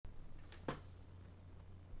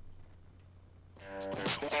Oh,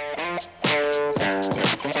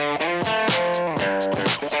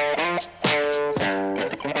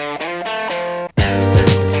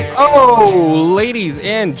 ladies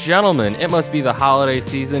and gentlemen, it must be the holiday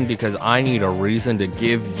season because I need a reason to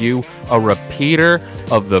give you a repeater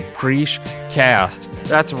of the Preach Cast.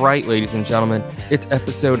 That's right, ladies and gentlemen. It's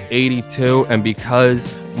episode 82, and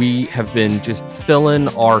because we have been just filling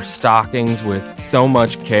our stockings with so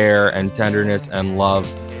much care and tenderness and love,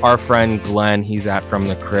 our friend Glenn, he's at From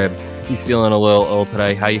the Crib. He's feeling a little ill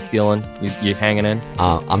today. How you feeling? You hanging in?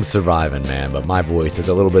 I'm surviving, man, but my voice has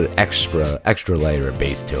a little bit extra layer of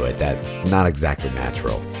bass to it that's not exactly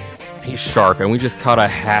natural. He's sharp, and we just cut a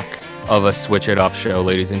heck of a Switch It Up show,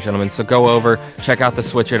 ladies and gentlemen. So go over, check out the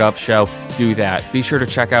Switch It Up show. Do that. Be sure to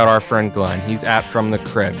check out our friend Glenn. He's at From the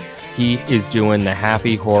Crib. He is doing the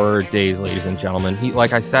happy horror days, ladies and gentlemen. He,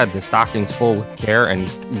 like I said, the stocking's full with care,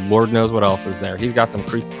 and Lord knows what else is there. He's got some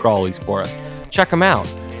creepy crawlies for us. Check him out.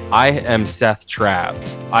 I am Seth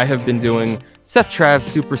Trav. I have been doing Seth Trav's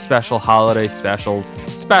super special holiday specials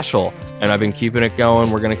special, and I've been keeping it going.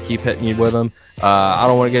 We're going to keep hitting you with them. I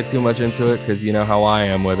don't want to get too much into it because you know how I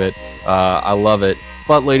am with it. I love it.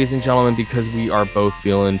 But ladies and gentlemen, because we are both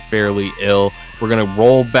feeling fairly ill, we're going to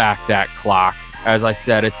roll back that clock. As I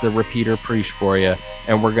said, it's the repeater preach for you,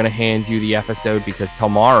 and we're going to hand you the episode because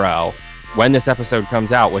tomorrow, when this episode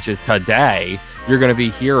comes out, which is today, you're going to be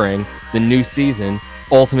hearing the new season,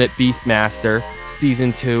 Ultimate Beastmaster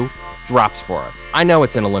Season 2 drops for us. I know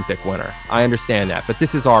it's an Olympic winner. I understand that. But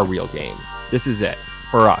this is our real games. This is it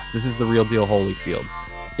for us. This is the real deal Holyfield.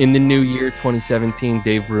 In the new year, 2017,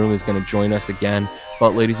 Dave Broom is going to join us again.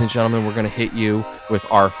 But ladies and gentlemen, we're going to hit you with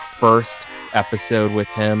our first episode with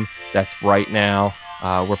him. That's right now.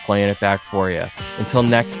 We're playing it back for you. Until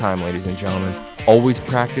next time, ladies and gentlemen, always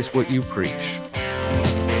practice what you preach.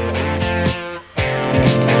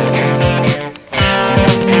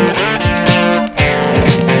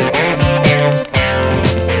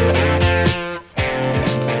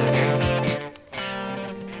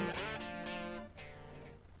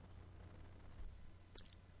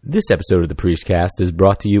 This episode of the Preachcast is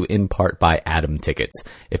brought to you in part by Atom Tickets.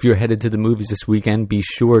 If you're headed to the movies this weekend, be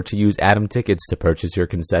sure to use Atom Tickets to purchase your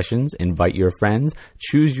concessions, invite your friends,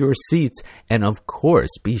 choose your seats, and of course,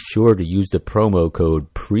 be sure to use the promo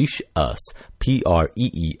code PREACHUS,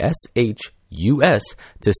 PREESHUS,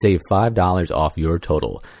 to save $5 off your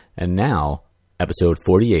total. And now, episode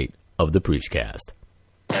 48 of the Preachcast.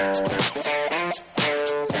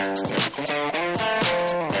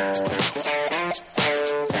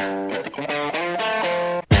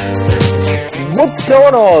 What's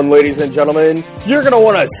going on, ladies and gentlemen? You're going to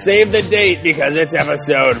want to save the date because it's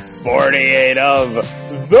episode 48 of The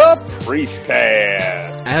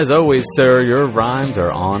Preachcast. As always, sir, your rhymes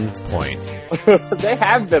are on point. They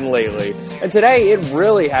have been lately. And today, it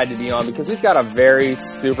really had to be on because we've got a very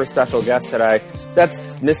super special guest today. That's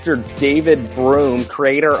Mr. David Broom,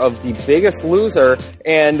 creator of The Biggest Loser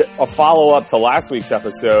and a follow-up to last week's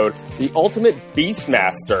episode, The Ultimate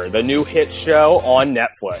Beastmaster, the new hit show on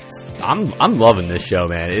Netflix. I'm loving this show,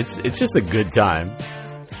 man. It's just a good time.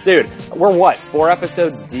 Dude, we're 4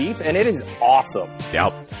 episodes deep, and it is awesome.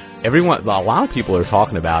 Yep. A lot of people are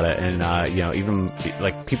talking about it, and even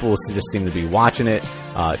like people just seem to be watching it,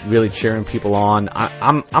 really cheering people on.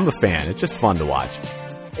 I'm a fan. It's just fun to watch.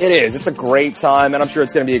 It is. It's a great time, and I'm sure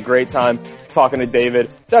it's going to be a great time talking to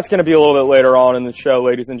David. That's going to be a little bit later on in the show,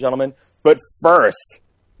 ladies and gentlemen. But first,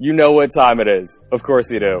 you know what time it is. Of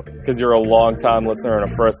course you do, because you're a long-time listener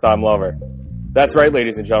and a first-time lover. That's right,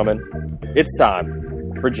 ladies and gentlemen. It's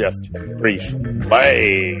time for Just Preach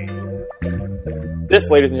Play. This,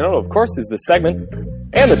 ladies and gentlemen, of course, is the segment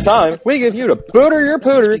and the time we give you to booter your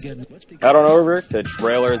pooters. Head on over to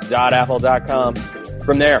trailers.apple.com.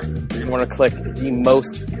 From there, you're going to want to click the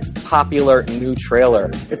most popular new trailer.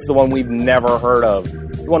 It's the one we've never heard of,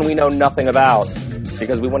 the one we know nothing about,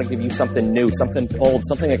 because we want to give you something new, something bold,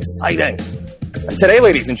 something exciting. And today,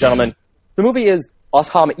 ladies and gentlemen, the movie is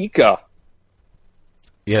Atomica.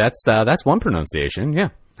 Yeah, that's one pronunciation.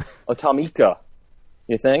 Yeah, Atomica.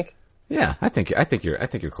 You think? Yeah, I think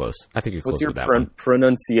you're close. I think you're close. What's your with that one.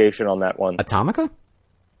 pronunciation on that one? Atomica?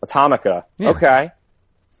 Atomica. Yeah. Okay.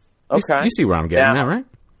 You see where I'm getting at, right?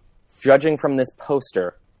 Judging from this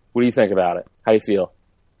poster, what do you think about it? How do you feel?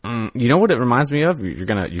 You know what it reminds me of? You're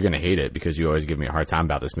gonna hate it because you always give me a hard time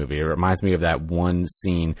about this movie. It reminds me of that one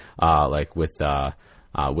scene, with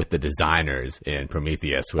the designers in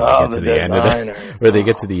Prometheus, where they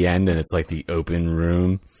get to the end and it's like the open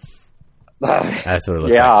room. That's what it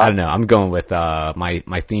looks like. I don't know. I'm going with my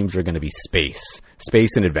themes are going to be space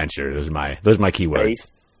and adventure. Those are my keywords.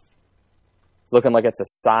 It's looking like it's a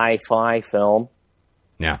sci-fi film.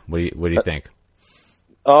 Yeah. What do you think?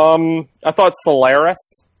 I thought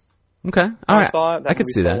Solaris. Okay. All right. I saw it. I could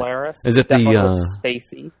see Solaris. That. Is it Definitely the looks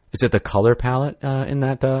spacey? Is it the color palette in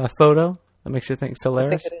that photo that makes you think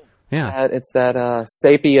Solaris? I think it is. Yeah. It's that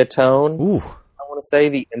sepia tone. Ooh. I want to say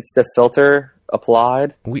the Insta filter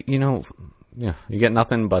applied. You get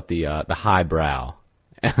nothing but the highbrow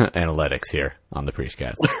analytics here on the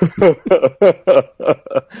Preachcast.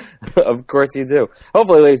 Of course you do.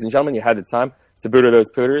 Hopefully, ladies and gentlemen, you had the time to boot of those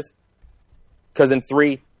pooters. Because in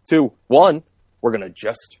 3, 2, 1, we're going to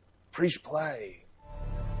just preach play.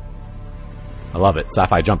 I love it.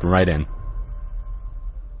 Sci-fi jumping right in.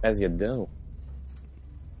 As you do.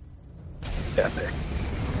 Epic.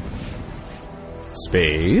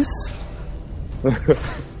 Space.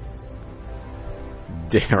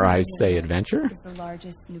 Dare I say adventure? Is the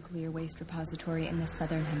largest nuclear waste repository in the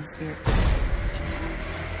southern hemisphere.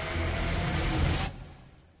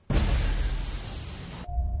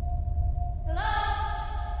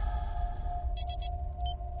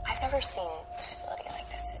 I've never seen a facility like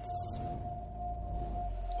this. It's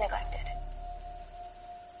neglected.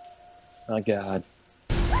 Oh, God.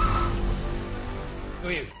 Who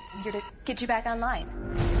are you? I'm here to get you back online.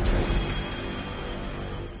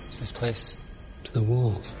 What's this place? To the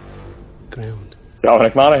walls. Ground.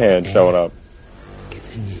 Dominic Monaghan showing up.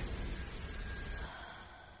 Continue.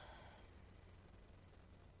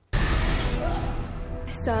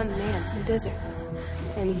 I saw a man in the desert,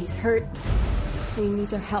 and he's hurt, and he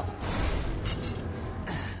needs our help.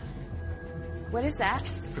 What is that?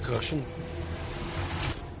 Precaution.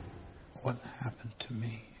 What happened to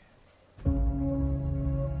me?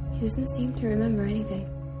 He doesn't seem to remember anything.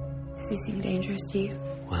 Does he seem dangerous to you?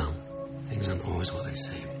 Well, things aren't always what they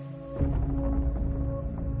seem.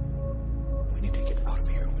 We need to get out of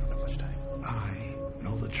here. We don't have much time. I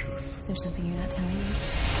know the truth. Is there something you're not telling me?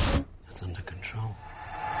 It's under control.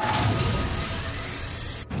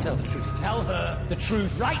 Tell the truth. Tell her the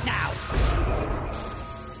truth right now.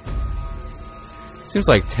 Seems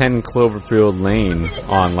like 10 Cloverfield Lane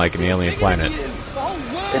on like an alien planet.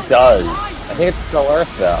 It does. I think it's still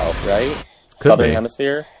Earth, though, right? Could Southern be.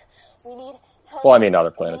 Hemisphere? Well, I mean,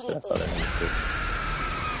 other planets could have Southern Hemisphere.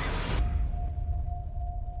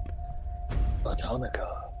 Atomica.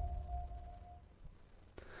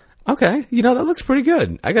 Okay, that looks pretty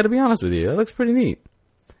good. I got to be honest with you, that looks pretty neat.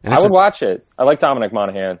 And I would watch it. I like Dominic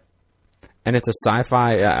Monaghan. And it's a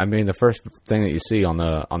sci-fi. I mean, the first thing that you see on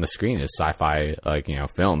the screen is sci-fi,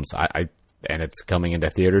 films. And it's coming into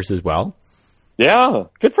theaters as well. Yeah,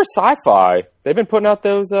 good for sci-fi. They've been putting out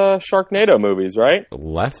those Sharknado movies, right?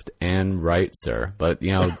 Left and right, sir. But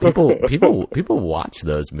people watch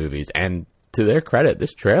those movies, and to their credit,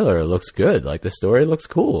 this trailer looks good. Like, the story looks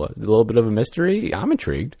cool. A little bit of a mystery. I'm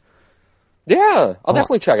intrigued. Yeah, I'll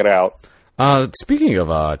definitely check it out. Speaking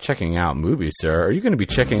of checking out movies, sir, are you going to be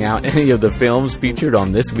checking out any of the films featured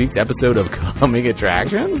on this week's episode of Coming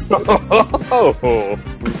Attractions?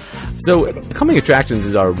 So, Coming Attractions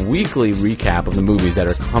is our weekly recap of the movies that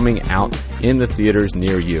are coming out in the theaters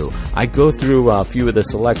near you. I go through a few of the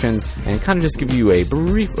selections and kind of just give you a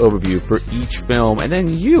brief overview for each film, and then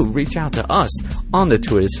you reach out to us on the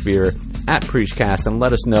Twitter sphere at Preachcast and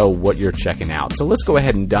let us know what you're checking out. So let's go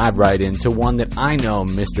ahead and dive right into one that I know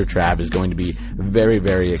Mr. Trav is going to be very,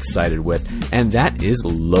 very excited with, and that is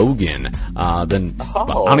Logan. I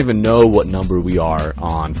don't even know what number we are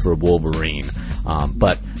on for Wolverine,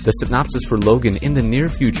 but the synopsis for Logan: in the near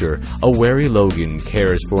future, a wary Logan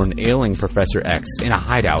cares for an ailing Professor X in a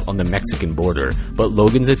hideout on the Mexican border, but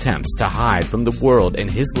Logan's attempts to hide from the world and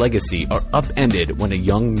his legacy are upended when a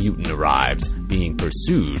young mutant arrives, being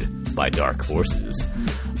pursued by dark forces.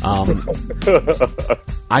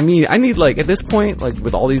 I mean, I need, at this point,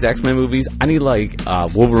 with all these X-Men movies, I need,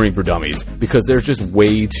 Wolverine for Dummies, because there's just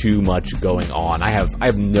way too much going on. I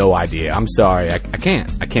have no idea. I'm sorry. I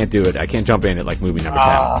can't do it. I can't jump in at, movie number 10.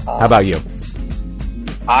 How about you?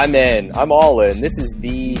 I'm in. I'm all in. This is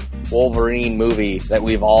the Wolverine movie that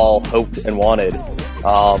we've all hoped and wanted.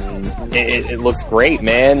 It looks great,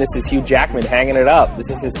 man. This is Hugh Jackman hanging it up. This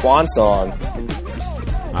is his swan song.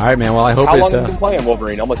 All right, man. Well, I hope How long has he been playing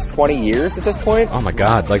Wolverine? Almost 20 years at this point? Oh, my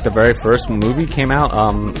God. The very first movie came out,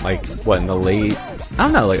 in the late... I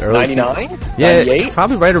don't know, early... 99? Yeah, 98?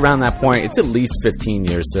 Probably right around that point. It's at least 15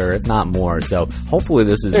 years, sir, if not more. So hopefully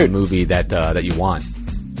this is the movie that you want.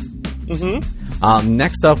 Mm-hmm.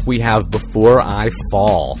 Next up, we have Before I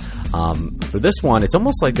Fall. For this one, it's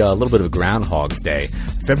almost like a little bit of a Groundhog's Day.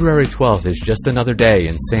 February 12th is just another day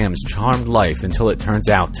in Sam's charmed life until it turns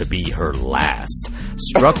out to be her last.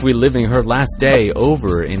 Struck reliving her last day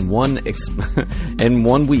over in in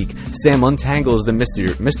 1 week, Sam untangles the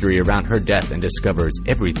mystery around her death and discovers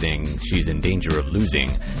everything she's in danger of losing.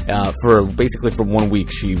 For 1 week,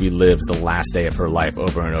 she relives the last day of her life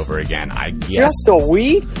over and over again. I guess. Just a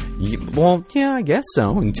week? Well, yeah, I guess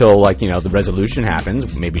so. Until, the resolution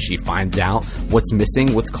happens. Maybe she finds out what's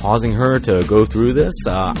missing, what's causing her to go through this.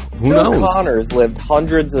 Who knows? Phil Connors lived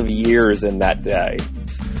hundreds of years in that day.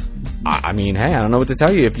 I mean, hey, I don't know what to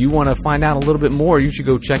tell you. If you want to find out a little bit more, you should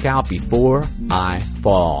go check out Before I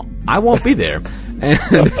Fall. I won't be there.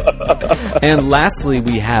 And lastly,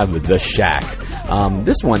 we have The Shack.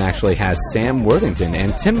 This one actually has Sam Worthington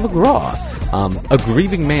and Tim McGraw. A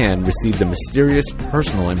grieving man receives a mysterious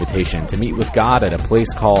personal invitation to meet with God at a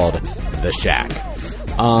place called The Shack.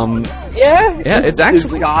 Yeah, it's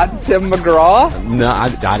actually God Tim McGraw. No,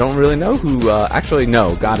 I don't really know who. Actually,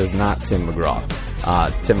 no, God is not Tim McGraw.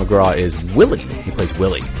 Tim McGraw is Willie. He plays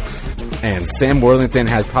Willie. And Sam Worthington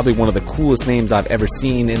has probably one of the coolest names I've ever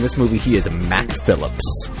seen. In this movie, he is Mac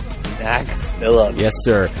Phillips. Mac Phillips. Yes,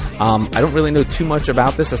 sir. I don't really know too much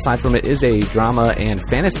about this, aside from it is a drama and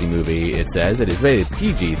fantasy movie, it says. It is rated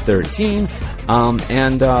PG-13. I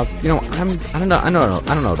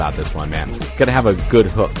don't know about this one, man. Gotta have a good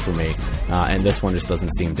hook for me. And this one just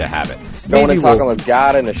doesn't seem to have it. Going and talking with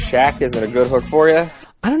God in the shack isn't a good hook for you?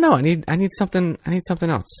 I don't know. I need something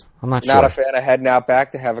else. I'm not sure. Not a fan of heading out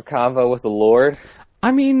back to have a convo with the Lord?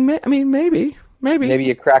 I mean, maybe. Maybe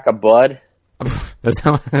you crack a bud? That's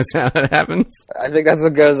how it happens? I think that's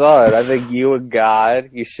what goes on. I think you and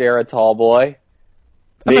God, you share a tall boy.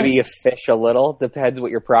 Maybe you fish a little. Depends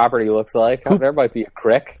what your property looks like. There might be a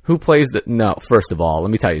crick. Who plays the... No, first of all,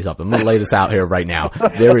 let me tell you something. I'm going to lay this out here right now.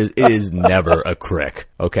 It is never a crick,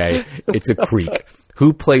 okay? It's a creek.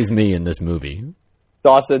 Who plays me in this movie?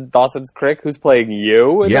 Dawson's Creek, who's playing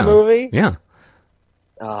you in the movie? Yeah.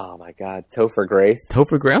 Oh, my God. Topher Grace.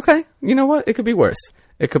 Topher Grace. Okay. You know what? It could be worse.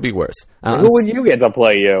 Who would you get to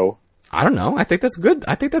play you? I don't know. I think that's good.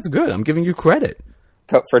 I'm giving you credit.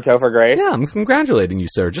 For Topher Grace? Yeah, I'm congratulating you,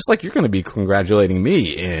 sir. Just like you're going to be congratulating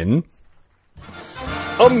me in...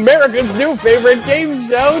 America's new favorite game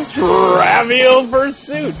show, Trivial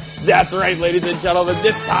Pursuit. That's right, ladies and gentlemen.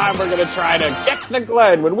 This time we're going to try to get the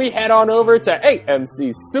Glenn when we head on over to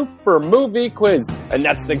AMC Super Movie Quiz. And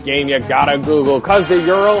that's the game you gotta Google, because the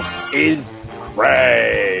URL is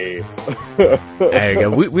Cray. There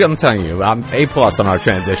you go. I'm telling you, I'm A+ on our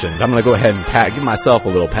transitions. I'm going to go ahead and give myself a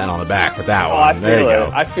little pat on the back with that one.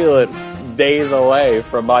 I feel it days away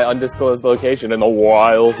from my undisclosed location in the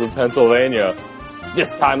wilds of Pennsylvania. This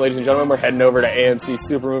time, ladies and gentlemen, we're heading over to AMC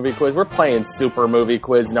Super Movie Quiz. We're playing Super Movie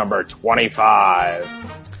Quiz number 25.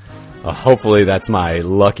 Hopefully that's my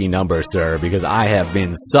lucky number, sir, because I have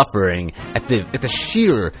been suffering at the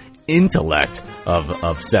sheer intellect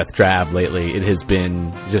of Seth Trav lately. It has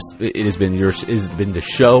been the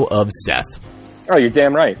show of Seth. Oh, you're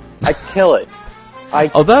damn right. I kill it.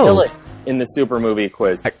 Kill it in the Super Movie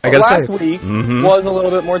Quiz. Last week was a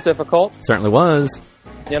little bit more difficult. Certainly was.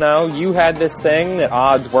 You know, you had this thing that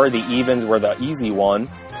odds were the evens were the easy one.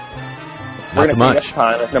 We're going to see next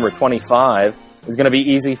time if number 25 is going to be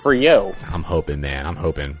easy for you. I'm hoping, man. I'm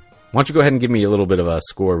hoping. Why don't you go ahead and give me a little bit of a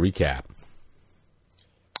score recap?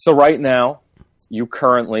 So right now, you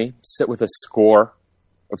currently sit with a score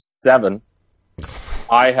of 7.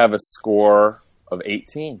 I have a score of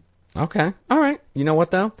 18. Okay. All right. You know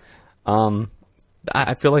what, though?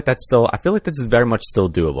 I feel like this is very much still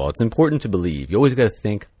doable. It's important to believe. You always got to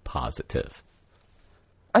think positive.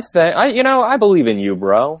 I believe in you,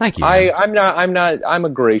 bro. Thank you. I'm a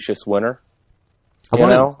gracious winner.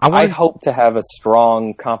 I hope to have a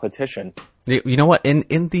strong competition. You know what? In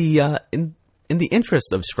the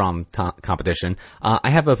interest of strong competition,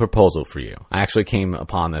 I have a proposal for you. I actually came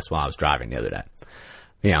upon this while I was driving the other day.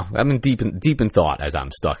 You know, I'm deep in thought as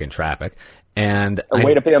I'm stuck in traffic. And a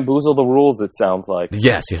way to bamboozle the rules, it sounds like.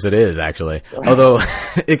 Yes, it is, actually. Although,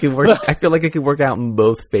 it can work, I feel like it could work out in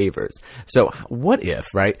both favors. So, what if,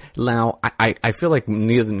 right? Now, I feel like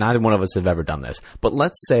neither one of us have ever done this. But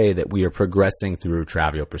let's say that we are progressing through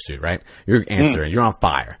Trivial Pursuit, right? You're answering, you're on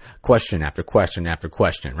fire. Question after question after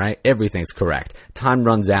question, right? Everything's correct. Time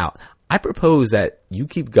runs out. I propose that you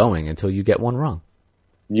keep going until you get one wrong.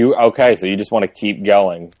 So you just want to keep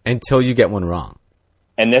going? Until you get one wrong.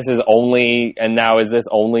 And is this only in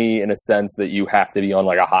a sense that you have to be on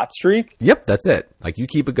like a hot streak? Yep, that's it. Like you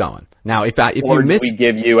keep it going. Now, if you miss, we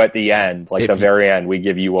give you at the end, very end, we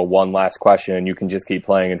give you a one last question, and you can just keep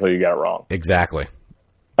playing until you get it wrong. Exactly.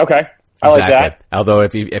 Okay. I like that. Although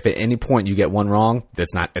if at any point you get one wrong, it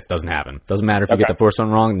doesn't happen. Doesn't matter if you get the first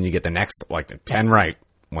one wrong, then you get the next, like the 10 right.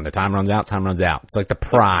 When the time runs out, time runs out. It's like the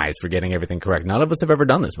prize for getting everything correct. None of us have ever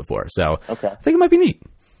done this before, so I think it might be neat.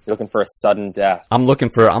 You're looking for a sudden death. I'm looking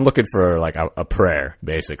for like a prayer,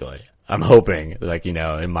 basically. I'm hoping, like, you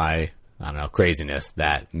know, in my, I don't know, craziness,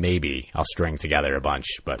 that maybe I'll string together a bunch,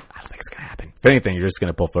 but I don't think it's going to happen. If anything, you're just going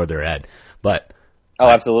to pull further ahead. But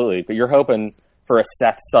absolutely. But you're hoping for a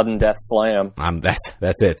Seth sudden death slam.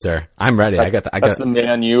 That's it, sir. I'm ready. That's the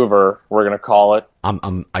maneuver, we're going to call it.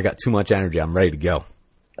 I got too much energy. I'm ready to go.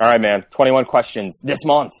 All right, man. 21 questions this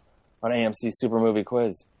month on AMC Super Movie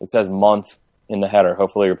Quiz. It says month in the header.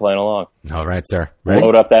 Hopefully you're playing along. All right, sir. Ready?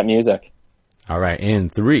 Load up that music. All right. In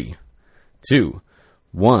 3, 2,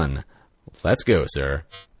 1. Let's go, sir.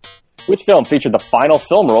 Which film featured the final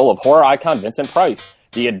film role of horror icon Vincent Price?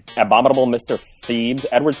 The Abominable Mr. Thebes,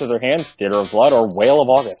 Edward Scissorhands, Theater of Blood, or Whale of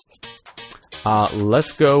August?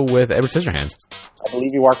 Let's go with Edward Scissorhands. I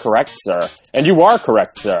believe you are correct, sir. And you are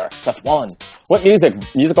correct, sir. That's one. What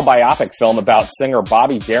musical biopic film about singer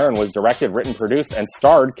Bobby Darin was directed, written, produced, and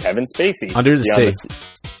starred Kevin Spacey? Under the Sea.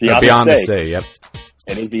 Beyond the Sea, yep.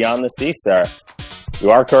 It is Beyond the Sea, sir.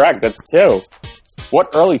 You are correct. That's 2. What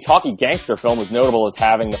early talkie gangster film was notable as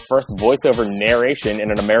having the first voiceover narration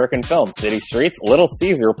in an American film? City Streets, Little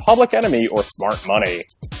Caesar, Public Enemy, or Smart Money?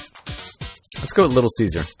 Let's go with Little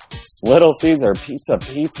Caesar. Little Caesar,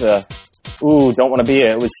 Pizza. Ooh, don't want to be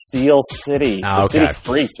it. It was Steel City. Okay. City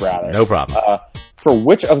Streets, rather. No problem. For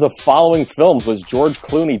which of the following films was George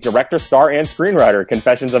Clooney director, star, and screenwriter?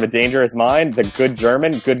 Confessions of a Dangerous Mind, The Good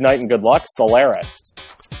German, Good Night and Good Luck, Solaris?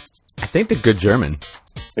 I think The Good German.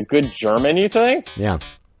 The Good German, you think? Yeah.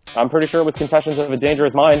 I'm pretty sure it was Confessions of a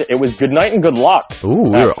Dangerous Mind. It was Good Night and Good Luck. Ooh,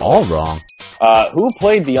 we were all wrong. Who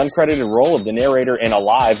played the uncredited role of the narrator in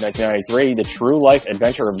Alive, 1993, the true life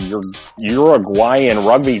adventure of Uruguayan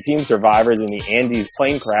rugby team survivors in the Andes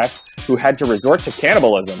plane crash who had to resort to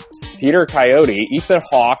cannibalism? Peter Coyote, Ethan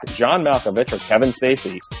Hawke, John Malkovich, or Kevin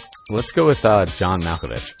Spacey? Let's go with John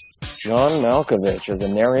Malkovich. John Malkovich as a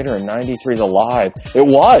narrator in 93's Alive. It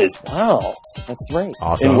was! Wow. That's right.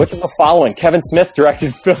 Awesome. In which of the following Kevin Smith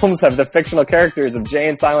directed films have the fictional characters of Jay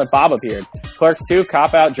and Silent Bob appeared? Clerks 2,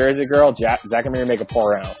 Cop Out, Jersey Girl, Zack and Miri Make a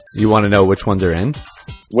Porno. You want to know which ones are in?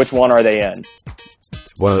 Which one are they in?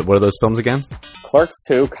 What are those films again? Clerks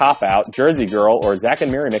 2, Cop Out, Jersey Girl, or Zack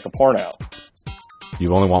and Miri Make a Porno?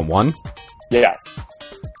 You only want one? Yes.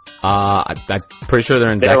 I'm pretty sure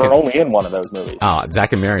they're in They were only in one of those movies.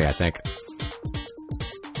 Zack and Miri, I think.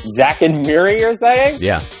 Zack and Miri, you're saying?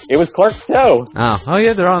 Yeah. It was Clerks 2. Oh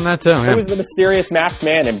yeah, they're on that too. It was the mysterious masked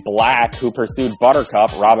man in black who pursued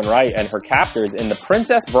Buttercup, Robin Wright, and her captors in The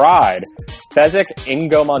Princess Bride. Fezzik,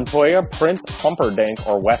 Inigo Montoya, Prince Humperdinck,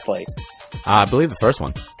 or Wesley? I believe the first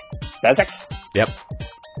one. Fezzik? Yep.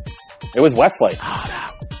 It was Wesley. Oh, no.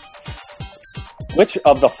 Which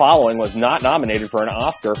of the following was not nominated for an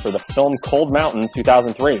Oscar for the film Cold Mountain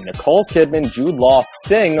 2003? Nicole Kidman, Jude Law,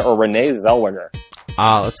 Sting, or Renee Zellweger?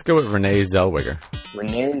 Let's go with Renee Zellweger.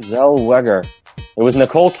 Renee Zellweger. It was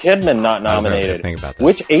Nicole Kidman not nominated. Think about that.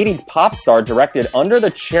 Which 80s pop star directed Under the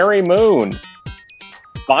Cherry Moon?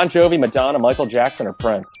 Bon Jovi, Madonna, Michael Jackson, or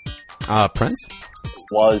Prince? Prince?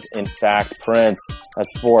 Was, in fact, Prince.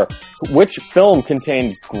 That's 4. Which film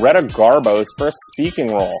contained Greta Garbo's first speaking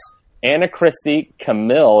role? Anna Christie,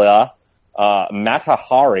 Camilla,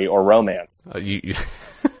 Matahari, or Romance?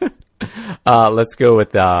 Let's go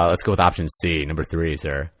with option C, number 3,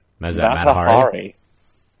 sir. Is that Matahari?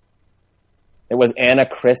 It was Anna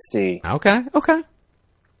Christie. Okay.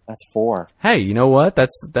 That's 4. Hey, you know what?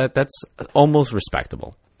 That's almost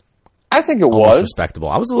respectable. I think it Almost was respectable.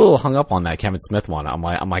 I was a little hung up on that Kevin Smith one.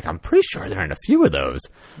 I'm pretty sure they're in a few of those.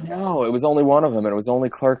 No, it was only one of them, and it was only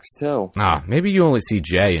Clerks 2. Maybe you only see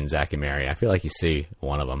Jay in Zack and Miri. I feel like you see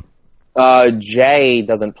one of them. Jay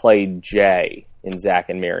doesn't play Jay in Zack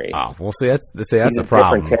and Miri. Oh, well, that's a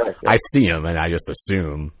problem. I see him, and I just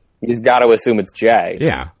assume. You just got to assume it's Jay.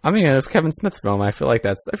 Yeah, I mean, if Kevin Smith film, I feel like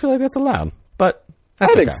that's allowed, but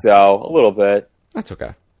that's I think so, a little bit. That's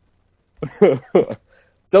okay.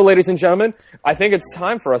 So, ladies and gentlemen, I think it's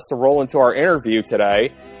time for us to roll into our interview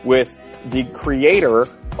today with the creator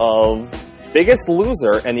of Biggest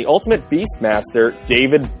Loser and the Ultimate Beastmaster,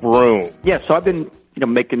 David Broom. Yeah, so I've been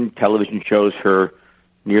making television shows for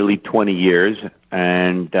nearly 20 years,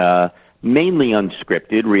 and mainly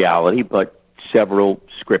unscripted reality, but several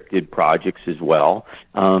scripted projects as well.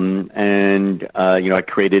 I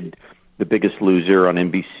created The Biggest Loser on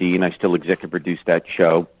NBC, and I still executive produced that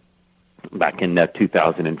show back in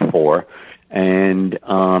 2004. And,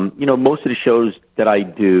 most of the shows that I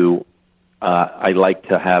do I like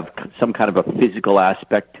to have some kind of a physical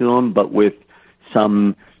aspect to them, but with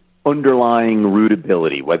some underlying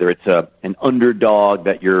rootability, whether it's an underdog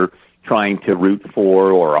that you're trying to root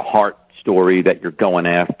for or a heart story that you're going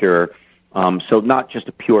after. So not just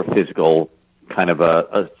a pure physical kind of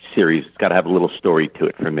a series. It's got to have a little story to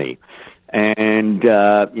it for me. And,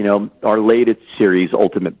 our latest series,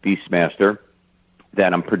 Ultimate Beastmaster,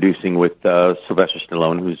 that I'm producing with Sylvester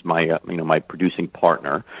Stallone, who's my producing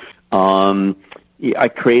partner. I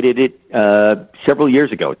created it several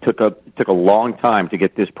years ago. It took a long time to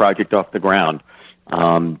get this project off the ground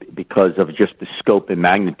because of just the scope and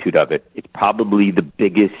magnitude of it. It's probably the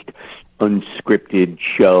biggest unscripted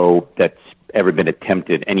show that's ever been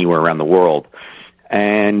attempted anywhere around the world.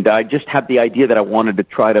 And I just had the idea that I wanted to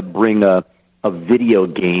try to bring a video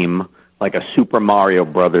game like a Super Mario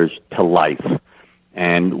Brothers to life.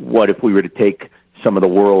 And what if we were to take some of the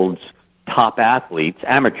world's top athletes,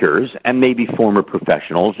 amateurs, and maybe former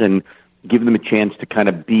professionals, and give them a chance to kind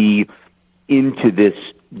of be into this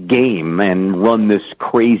game and run this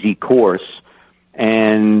crazy course.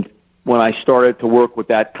 And when I started to work with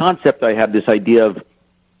that concept, I had this idea of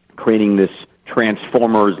creating this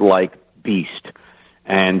Transformers-like beast.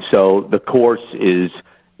 And so the course is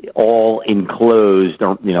all enclosed,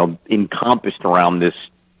 encompassed around this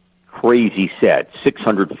crazy set,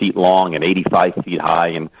 600 feet long and 85 feet high.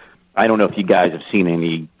 And I don't know if you guys have seen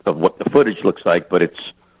any of what the footage looks like, but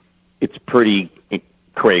it's pretty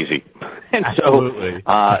crazy. And Absolutely.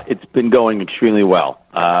 so it's been going extremely well.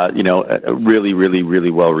 Really, really,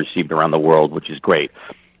 really well received around the world, which is great.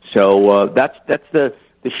 So that's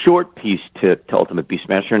the short piece to Ultimate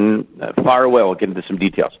Beastmaster. And fire away, I'll get into some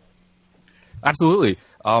details. Absolutely.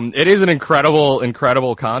 It is an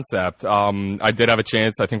incredible concept. I did have a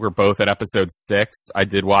chance. I think we're both at episode 6. I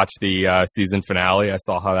did watch the season finale. I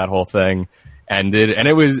saw how that whole thing ended, and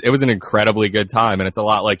it was an incredibly good time. And it's a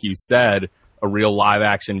lot like you said, a real live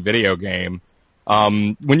action video game.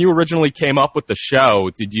 When you originally came up with the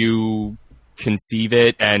show, did you conceive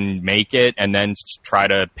it and make it, and then try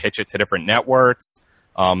to pitch it to different networks?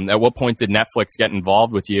 At what point did Netflix get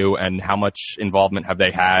involved with you, and how much involvement have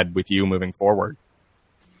they had with you moving forward?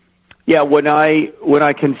 Yeah, when I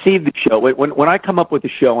conceive the show, when I come up with the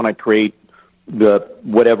show and I create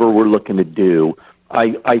whatever we're looking to do,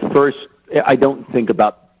 I don't think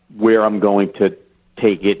about where I'm going to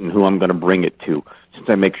take it and who I'm going to bring it to, since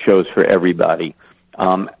I make shows for everybody.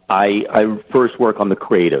 I first work on the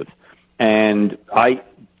creative, and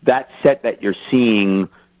that set that you're seeing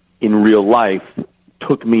in real life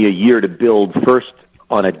took me a year to build, first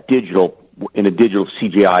in a digital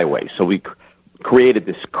CGI way. So we created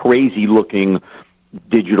this crazy looking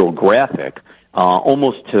digital graphic,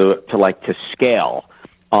 almost to scale.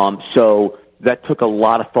 So that took a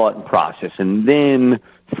lot of thought and process. And then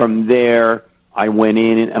from there, I went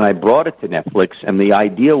in and I brought it to Netflix, and the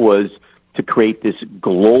idea was to create this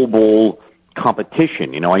global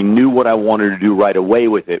competition. I knew what I wanted to do right away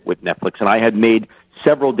with Netflix, and I had made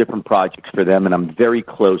several different projects for them, and I'm very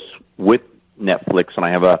close with Netflix, and I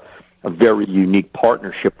have a very unique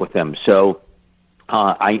partnership with them. So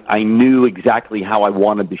I knew exactly how I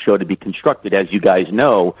wanted the show to be constructed. As you guys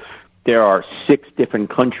know, there are 6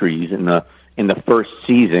 different countries in the first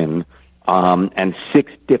season, and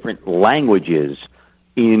 6 different languages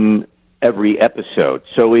in every episode.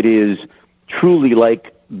 So it is truly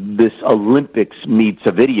like this Olympics meets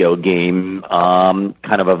a video game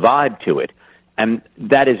kind of a vibe to it. And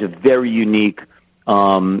that is a very unique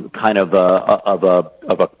kind of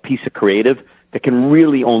a piece of creative that can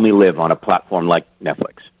really only live on a platform like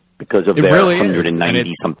Netflix because of their really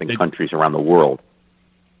 190-something countries around the world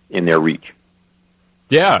in their reach.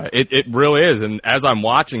 Yeah, it really is. And as I'm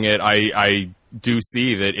watching it, I do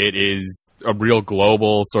see that it is a real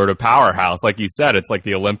global sort of powerhouse. Like you said, it's like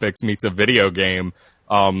the Olympics meets a video game.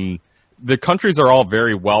 The countries are all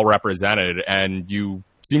very well represented, and you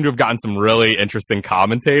seem to have gotten some really interesting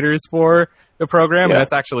commentators for the program. Yeah. And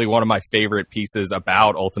that's actually one of my favorite pieces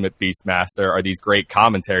about Ultimate Beastmaster are these great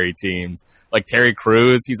commentary teams. Like Terry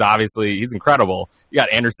Crews, he's incredible. You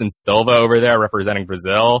got Anderson Silva over there representing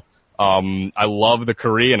Brazil. I love the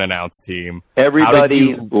Korean announce team.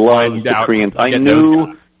 Everybody loves the Koreans. I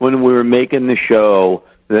knew when we were making the show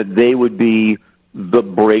that they would be the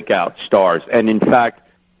breakout stars. And in fact,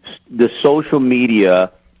 the social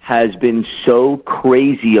media has been so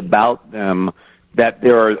crazy about them that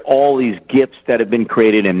there are all these GIFs that have been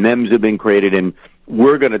created and memes have been created, and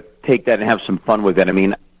we're going to take that and have some fun with it. I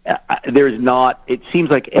mean, it seems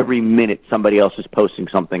like every minute somebody else is posting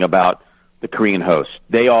something about the Korean hosts.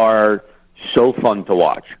 They are so fun to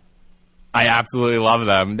watch. I absolutely love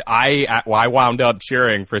them. I wound up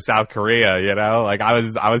cheering for South Korea, you know? Like, I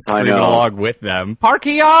was screaming along with them. Park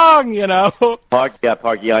Hee-young, you know? Park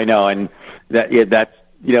Hee, I know. And that's,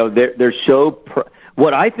 you know, they're so,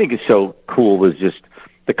 what I think is so cool is just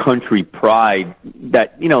the country pride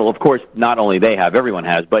that, you know, of course, not only they have, everyone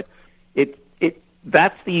has, but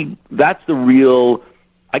that's the real,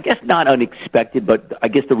 I guess not unexpected, but I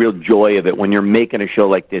guess the real joy of it when you're making a show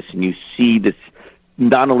like this and you see this,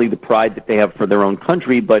 not only the pride that they have for their own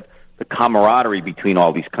country, but the camaraderie between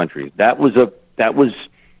all these countries. That was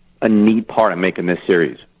a neat part of making this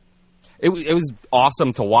series. It was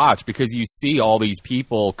awesome to watch because you see all these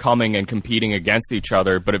people coming and competing against each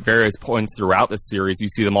other, but at various points throughout the series, you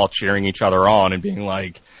see them all cheering each other on and being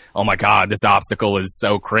like, oh my God, this obstacle is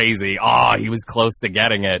so crazy. Oh, he was close to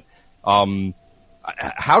getting it.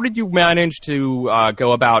 How did you manage to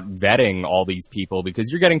go about vetting all these people?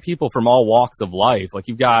 Because you're getting people from all walks of life. Like,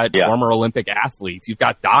 you've got former Olympic athletes, you've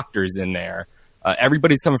got doctors in there.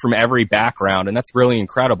 Everybody's coming from every background, and that's really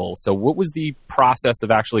incredible. So what was the process of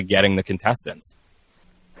actually getting the contestants?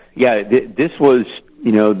 Yeah, this was,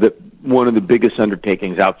 you know, one of the biggest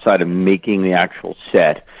undertakings outside of making the actual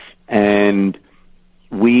set. And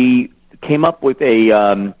we came up with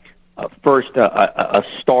a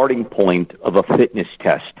starting point of a fitness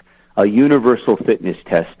test, a universal fitness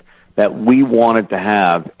test that we wanted to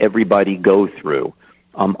have everybody go through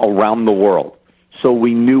around the world. So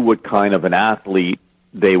we knew what kind of an athlete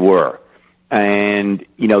they were. And,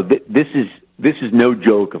 you know, this is no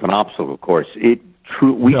joke of an obstacle course.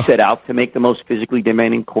 We set out to make the most physically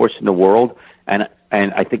demanding course in the world, and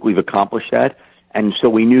I think we've accomplished that. And so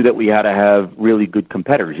we knew that we had to have really good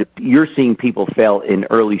competitors. You're seeing people fail in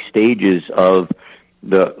early stages of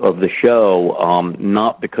the show,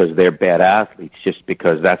 not because they're bad athletes, just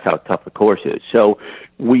because that's how tough the course is. So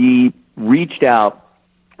we reached out.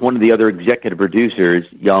 One of the other executive producers,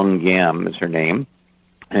 Young Yam is her name,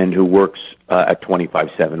 and who works at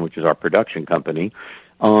 25/7, which is our production company.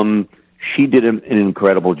 She did an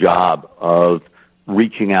incredible job of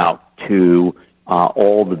reaching out to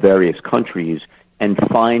all the various countries and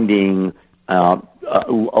finding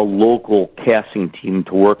a local casting team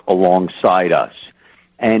to work alongside us.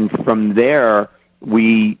 And from there,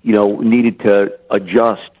 we, you know, needed to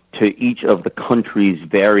adjust to each of the country's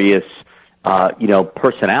various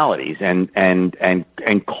personalities and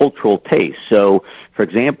cultural tastes. So, for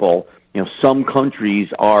example, you know, some countries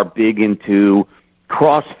are big into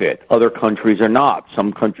CrossFit. Other countries are not.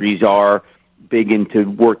 Some countries are big into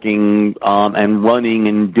working and running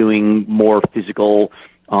and doing more physical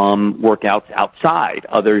workouts outside.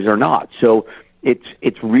 Others are not. So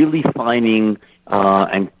it's really finding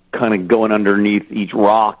and kind of going underneath each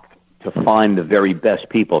rock to find the very best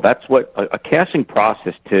people. That's what a casting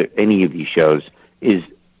process to any of these shows is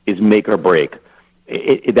make or break.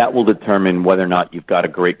 That will determine whether or not you've got a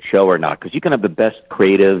great show or not, because you can have the best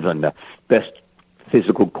creative and the best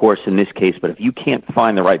physical course in this case, but if you can't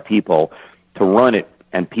find the right people to run it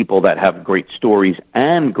and people that have great stories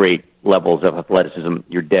and great levels of athleticism,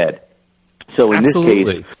 you're dead. So in this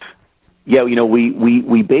case, yeah, you know,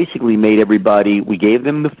 we basically made everybody, we gave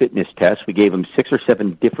them the fitness test, we gave them 6 or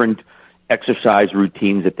 7 different exercise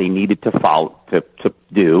routines that they needed to follow, to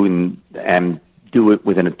do, and do it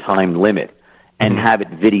within a time limit, and have it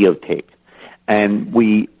videotaped. And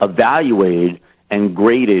we evaluated and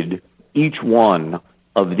graded each one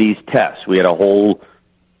of these tests. We had a whole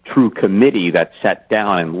true committee that sat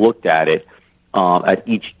down and looked at it, at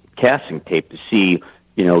each casting tape to see,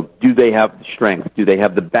 you know, do they have the strength? Do they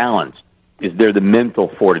have the balance? Is there the mental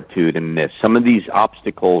fortitude in this? Some of these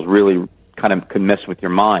obstacles really kind of can mess with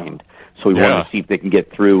your mind. So we wanted to see if they can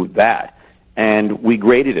get through that. And we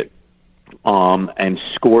graded it and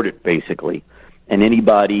scored it, basically. And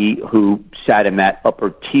anybody who sat in that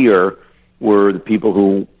upper tier were the people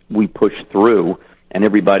who we pushed through, and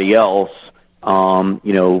everybody else,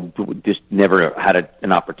 you know, just never had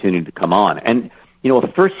an opportunity to come on. And, you know,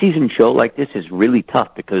 a first-season show like this is really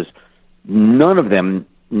tough because none of them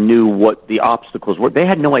knew what the obstacles were. They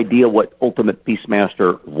had no idea what Ultimate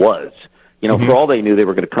Beastmaster was. You know, for all they knew, they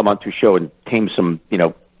were going to come onto a show and tame some, you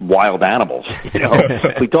know, wild animals. You know,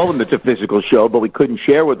 we told them it's a physical show, but we couldn't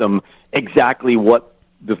share with them exactly what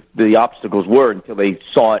the obstacles were until they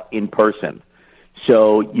saw it in person.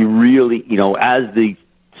 So you really, you know, as the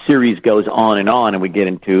series goes on and we get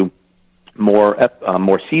into more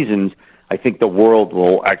seasons, I think the world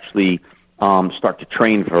will actually start to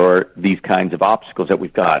train for these kinds of obstacles that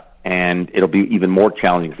we've got, and it'll be even more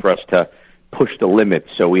challenging for us to push the limits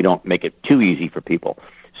so we don't make it too easy for people.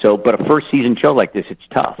 So, but a first season show like this, it's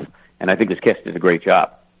tough, and I think this cast did a great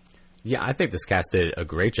job. Yeah, I think this cast did a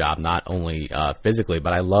great job, not only physically,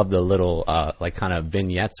 but I love the little like kind of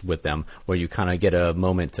vignettes with them where you kind of get a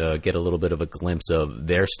moment to get a little bit of a glimpse of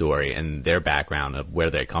their story and their background of where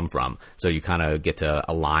they come from. So you kind of get to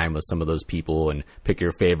align with some of those people and pick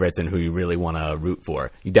your favorites and who you really want to root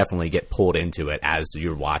for. You definitely get pulled into it as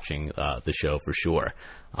you're watching the show for sure.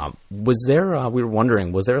 We were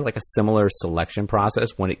wondering, was there like a similar selection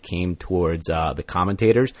process when it came towards the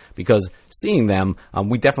commentators? Because seeing them,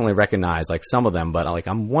 we definitely recognize like some of them, but like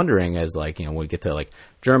I'm wondering as like, when we get to like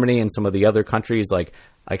Germany and some of the other countries, like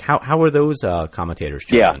how are those commentators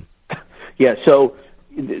chosen? Yeah. So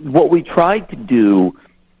what we tried to do,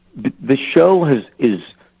 the show is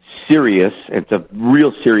serious. It's a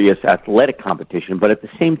real serious athletic competition, but at the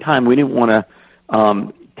same time, we didn't want to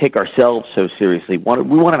take ourselves so seriously.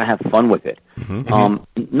 We wanted to have fun with it.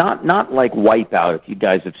 Not like Wipeout, if you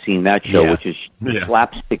guys have seen that show, which is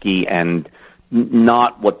slapsticky and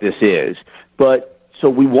not what this is. But so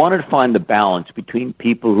we wanted to find the balance between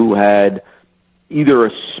people who had either a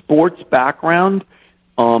sports background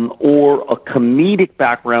or a comedic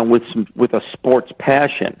background with a sports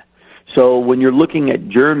passion. So when you're looking at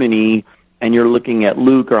Germany and you're looking at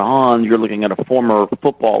Luke or Hans, you're looking at a former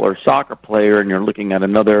football or soccer player, and you're looking at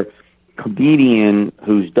another comedian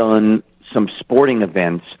who's done some sporting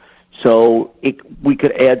events. So we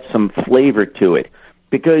could add some flavor to it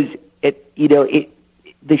because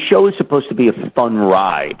the show is supposed to be a fun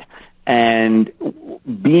ride, and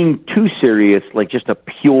being too serious, like just a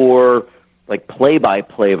pure like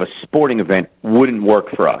play-by-play of a sporting event, wouldn't work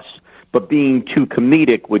for us. But being too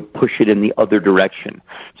comedic would push it in the other direction.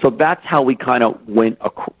 So that's how we kind of went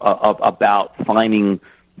about finding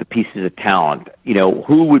the pieces of talent.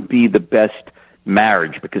 Who would be the best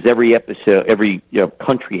marriage? Because every episode, every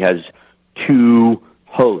country has two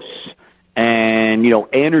hosts. And,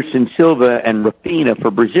 Anderson Silva and Rafina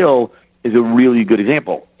for Brazil is a really good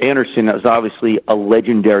example. Anderson is obviously a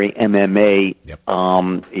legendary MMA,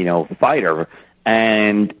 fighter,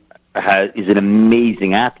 and is an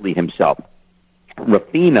amazing athlete himself.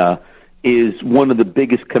 Rafina is one of the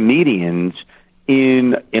biggest comedians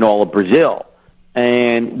in all of Brazil,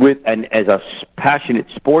 and as a passionate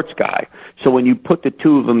sports guy. So when you put the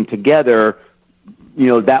two of them together,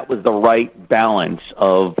 that was the right balance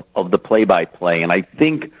of the play-by-play. And I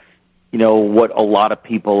think what a lot of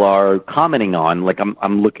people are commenting on, like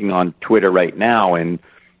I'm looking on Twitter right now, and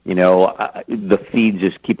the feeds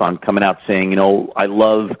just keep on coming out saying, I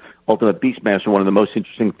love Ultimate Beastmaster. One of the most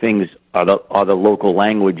interesting things are the local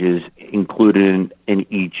languages included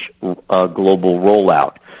in each global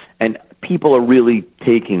rollout. And people are really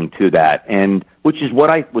taking to that, and which is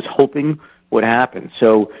what I was hoping would happen.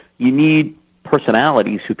 So you need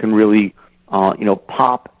personalities who can really,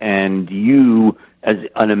 pop, and you as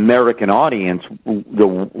an American audience,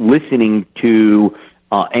 listening to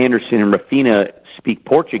Anderson and Rafina speak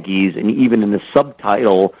Portuguese, and even in the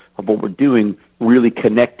subtitle of what we're doing, really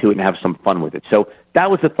connect to it and have some fun with it. So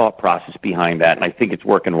that was the thought process behind that, and I think it's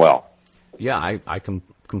working well. Yeah, I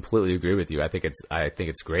completely agree with you. I think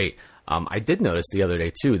it's great. I did notice the other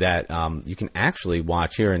day too that you can actually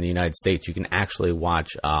watch here in the United States. You can actually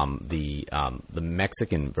watch the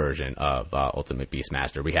Mexican version of Ultimate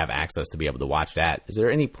Beastmaster. We have access to be able to watch that. Is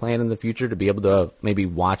there any plan in the future to be able to maybe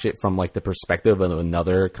watch it from like the perspective of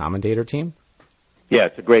another commentator team? Yeah,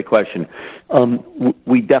 it's a great question.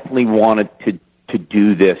 We definitely wanted to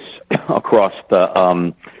do this across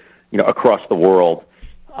the world.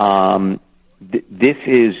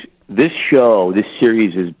 This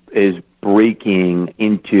series is breaking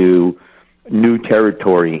into new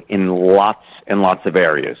territory in lots and lots of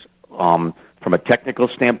areas. From a technical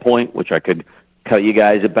standpoint, which I could tell you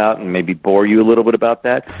guys about and maybe bore you a little bit about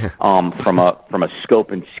that, from a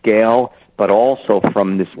scope and scale, but also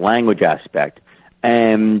from this language aspect.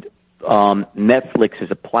 And Netflix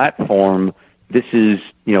as a platform, this is,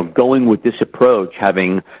 going with this approach,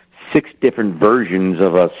 having 6 different versions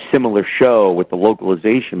of a similar show with the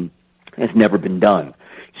localization has never been done.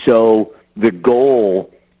 So the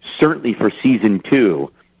goal, certainly for season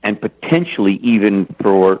 2, and potentially even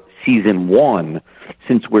for season 1,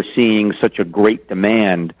 since we're seeing such a great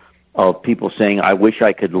demand of people saying, I wish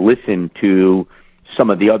I could listen to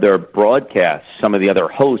some of the other broadcasts, some of the other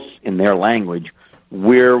hosts in their language,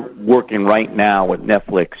 we're working right now with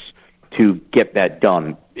Netflix to get that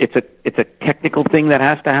done. It's a technical thing that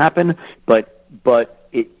has to happen, but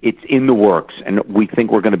it's in the works, and we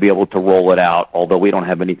think we're going to be able to roll it out, although we don't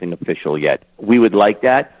have anything official yet. We would like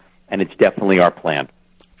that, and it's definitely our plan.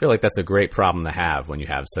 feel like that's a great problem to have when you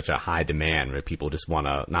have such a high demand where people just want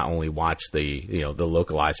to not only watch the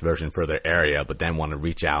localized version for their area, but then want to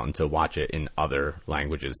reach out and to watch it in other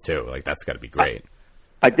languages too. Like that's got to be great.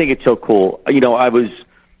 I think it's so cool. I was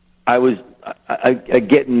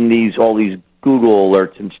getting all these Google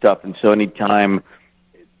alerts and stuff, and so anytime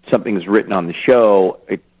something's written on the show,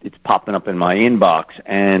 it's popping up in my inbox.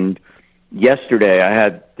 And yesterday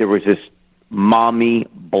there was this mommy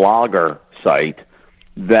blogger site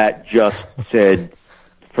that just said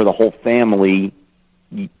for the whole family,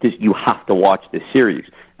 you have to watch this series.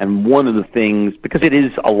 And one of the things, because it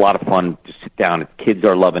is a lot of fun to sit down, kids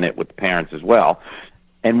are loving it with the parents as well.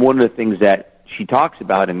 And one of the things that she talks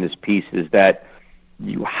about in this piece is that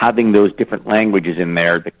you having those different languages in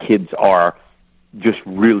there, the kids are just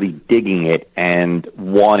really digging it and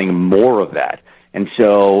wanting more of that. And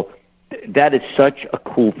so that is such a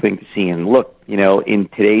cool thing to see. And look, in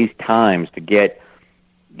today's times to get,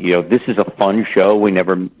 this is a fun show. We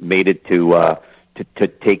never made it to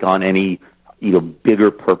take on any, bigger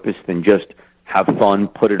purpose than just have fun,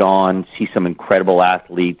 put it on, see some incredible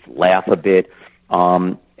athletes, laugh a bit.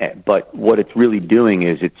 But what it's really doing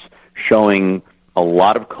is it's showing a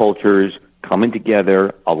lot of cultures coming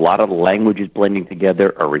together, a lot of languages blending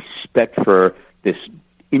together, a respect for this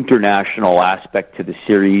international aspect to the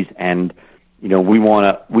series, and we want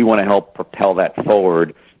to help propel that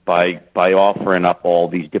forward by offering up all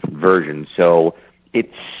these different versions. So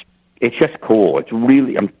it's just cool. It's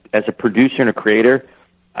really, as a producer and a creator,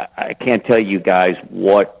 I can't tell you guys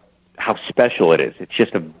how special it is. It's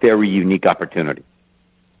just a very unique opportunity.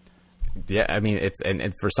 Yeah, I mean,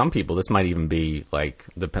 and for some people, this might even be like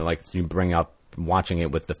you bring up watching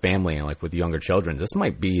it with the family and like with younger children. This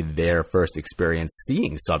might be their first experience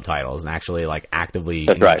seeing subtitles and actually like actively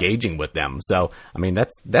engaging with them. So, I mean,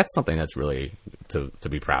 that's something that's really to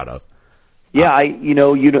be proud of. Yeah,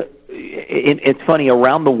 it's funny.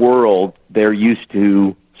 Around the world, they're used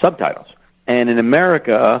to subtitles, and in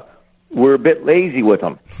America, we're a bit lazy with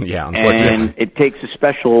them. Yeah, unfortunately, and it takes a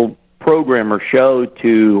special program or show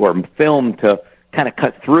or film to kind of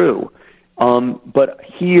cut through. But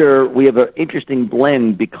here we have an interesting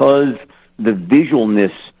blend because the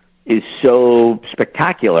visualness is so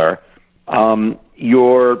spectacular.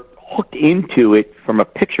 You're hooked into it from a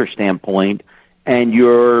picture standpoint, and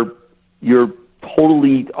you're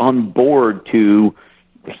totally on board to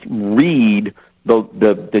read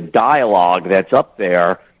the dialogue that's up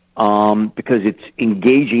there. Because it's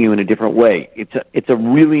engaging you in a different way. It's a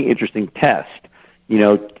really interesting test.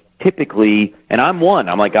 Typically, and I'm one.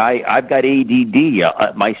 I'm like I've got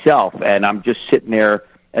ADD myself, and I'm just sitting there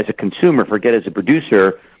as a consumer, forget as a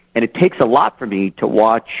producer, and it takes a lot for me to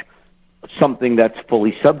watch something that's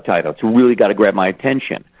fully subtitled. It's really got to grab my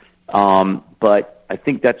attention. But I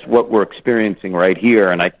think that's what we're experiencing right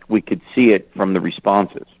here, and we could see it from the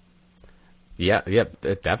responses. Yeah,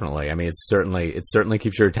 definitely. I mean, it certainly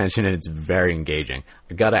keeps your attention, and it's very engaging.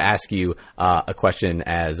 I got to ask you a question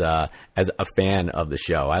as a fan of the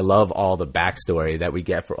show. I love all the backstory that we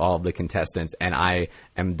get for all of the contestants, and I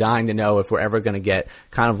am dying to know if we're ever going to get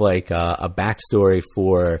kind of like a backstory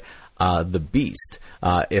for the Beast.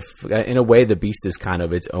 If in a way the Beast is kind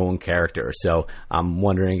of its own character. So I'm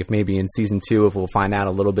wondering if maybe in season 2, if we'll find out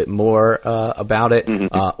a little bit more about it,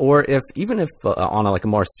 or if even if on a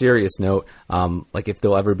more serious note, like if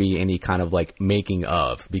there'll ever be any kind of like making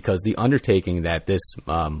of, because the undertaking that this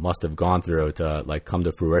must have gone through to like come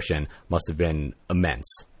to fruition must have been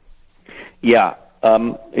immense. Yeah.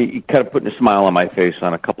 You kind of putting a smile on my face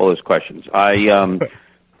on a couple of those questions.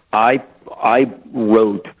 I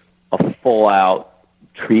wrote a full-out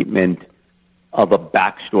treatment of a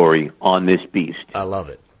backstory on this Beast. I love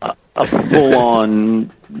it. A full-on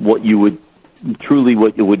what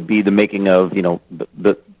it would be the making of,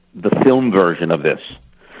 the film version of this.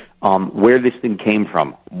 Where this thing came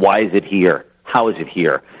from. Why is it here? How is it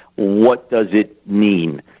here? What does it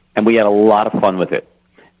mean? And we had a lot of fun with it.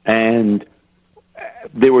 And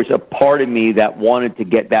there was a part of me that wanted to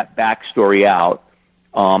get that backstory out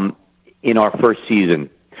in our first season.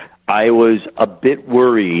 I was a bit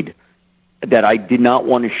worried that I did not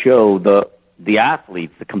want to show the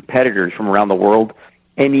athletes, the competitors from around the world,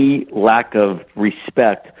 any lack of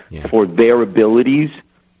respect for their abilities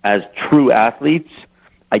as true athletes.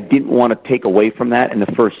 I didn't want to take away from that in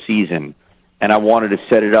the first season. And I wanted to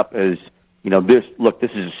set it up as, this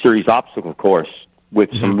is a series obstacle course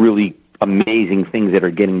with some really amazing things that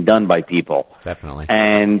are getting done by people. Definitely.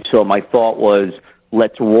 And so my thought was,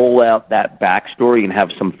 let's roll out that backstory and have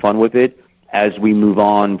some fun with it as we move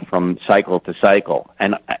on from cycle to cycle.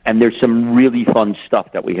 And there's some really fun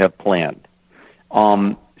stuff that we have planned.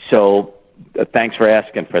 So thanks for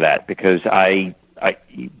asking for that, because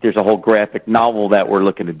there's a whole graphic novel that we're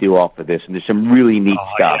looking to do off of this, and there's some really neat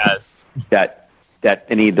stuff that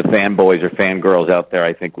any of the fanboys or fangirls out there,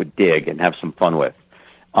 I think, would dig and have some fun with.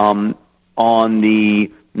 On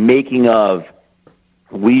the making of,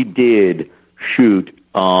 we did shoot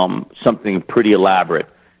something pretty elaborate.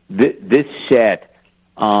 This set,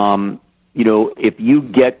 if you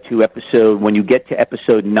get to when you get to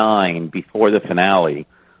episode 9 before the finale,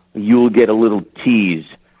 you'll get a little tease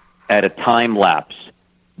at a time lapse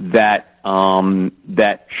that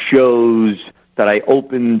shows that I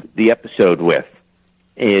opened the episode with.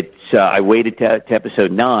 I waited to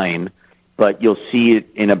episode 9, but you'll see it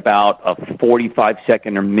in about a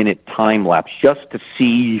 45-second or minute time lapse just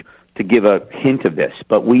to give a hint of this.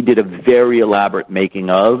 But we did a very elaborate making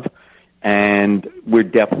of, and we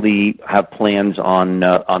definitely have plans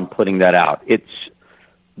on putting that out.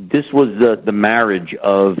 This was the marriage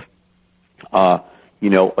of a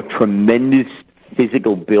tremendous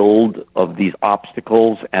physical build of these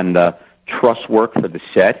obstacles and the truss work for the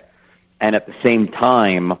set, and at the same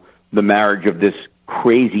time the marriage of this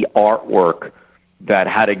crazy artwork that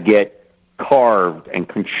had to get carved and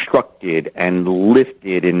constructed and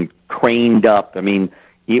lifted and craned up. I mean,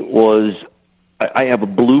 it was. I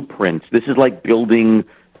have blueprints. This is like building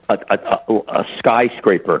a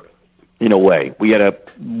skyscraper in a way. We had to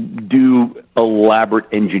do elaborate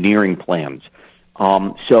engineering plans.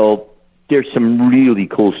 So there's some really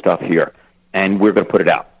cool stuff here, and we're going to put it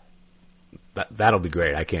out. That'll be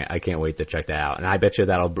great. I can't wait to check that out. And I bet you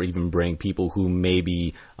that'll even bring people who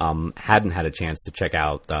maybe hadn't had a chance to check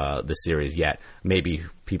out the series yet. Maybe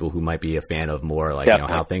people who might be a fan of more like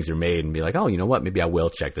how things are made and be like, oh, you know what? Maybe I will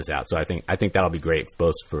check this out. So I think that'll be great,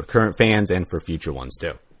 both for current fans and for future ones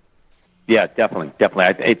too. Yeah, definitely.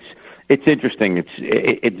 It's interesting.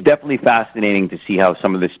 It's definitely fascinating to see how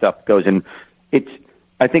some of this stuff goes, and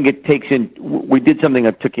I think it takes in. We did something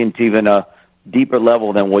that took into even a deeper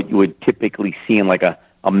level than what you would typically see in like a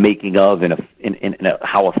making of in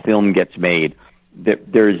how a film gets made.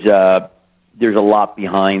 There's a lot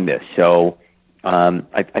behind this, so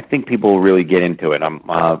I think people will really get into it.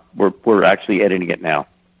 We're actually editing it now.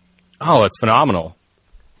 Oh, it's phenomenal.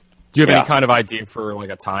 Do you have any kind of idea for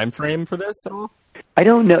like a time frame for this at all? I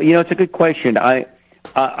don't know. It's a good question. I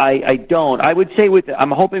don't. I would say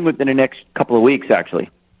I'm hoping within the next couple of weeks.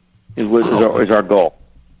 Actually, is our goal.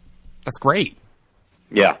 That's great.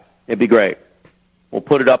 Yeah, it'd be great. We'll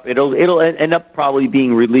put it up. It'll end up probably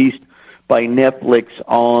being released by Netflix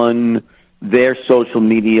on their social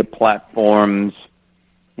media platforms,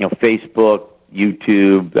 Facebook,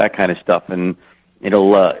 YouTube, that kind of stuff, and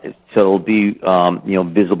it'll be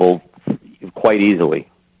visible quite easily.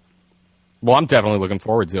 Well, I'm definitely looking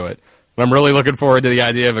forward to it. I'm really looking forward to the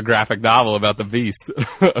idea of a graphic novel about the Beast.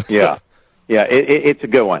 Yeah, it's a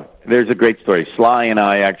good one. There's a great story. Sly and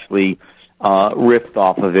I actually riffed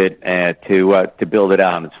off of it to build it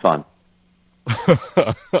out, and it's fun.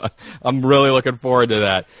 I'm really looking forward to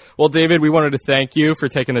that. Well, David, we wanted to thank you for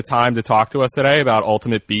taking the time to talk to us today about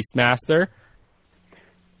Ultimate Beastmaster.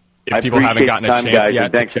 If people haven't gotten a chance guys,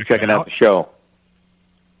 yet, thanks for checking out the show.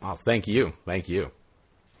 Oh, thank you.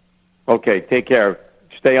 Okay, take care.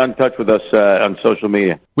 Stay in touch with us on social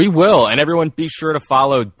media. We will, and everyone be sure to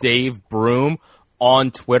follow Dave Broom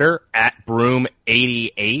on Twitter at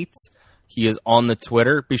Broom88. He is on the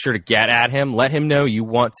Twitter. Be sure to get at him. Let him know you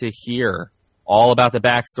want to hear all about the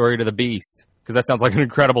backstory to the Beast, because that sounds like an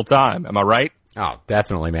incredible time. Am I right? Oh,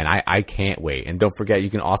 definitely, man. I can't wait. And don't forget, you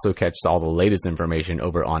can also catch all the latest information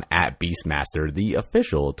over on @Beastmaster, the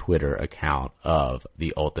official Twitter account of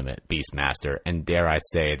the Ultimate Beastmaster. And dare I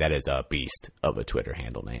say, that is a beast of a Twitter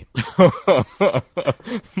handle name.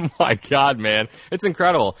 My God, man. It's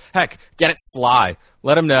incredible. Heck, get it Sly.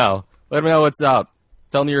 Let him know. Let him know what's up.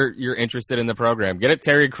 Tell him you're interested in the program. Get it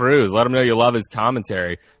Terry Crews. Let him know you love his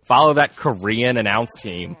commentary. Follow that Korean announce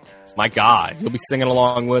team. My God, you'll be singing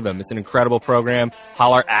along with them. It's an incredible program.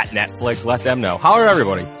 Holler at Netflix. Let them know. Holler at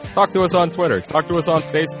everybody. Talk to us on Twitter. Talk to us on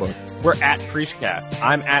Facebook. We're at Preachcast.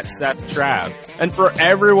 I'm at Seth Trav. And for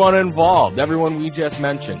everyone involved, everyone we just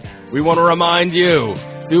mentioned, we want to remind you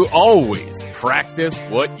to always practice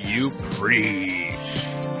what you preach.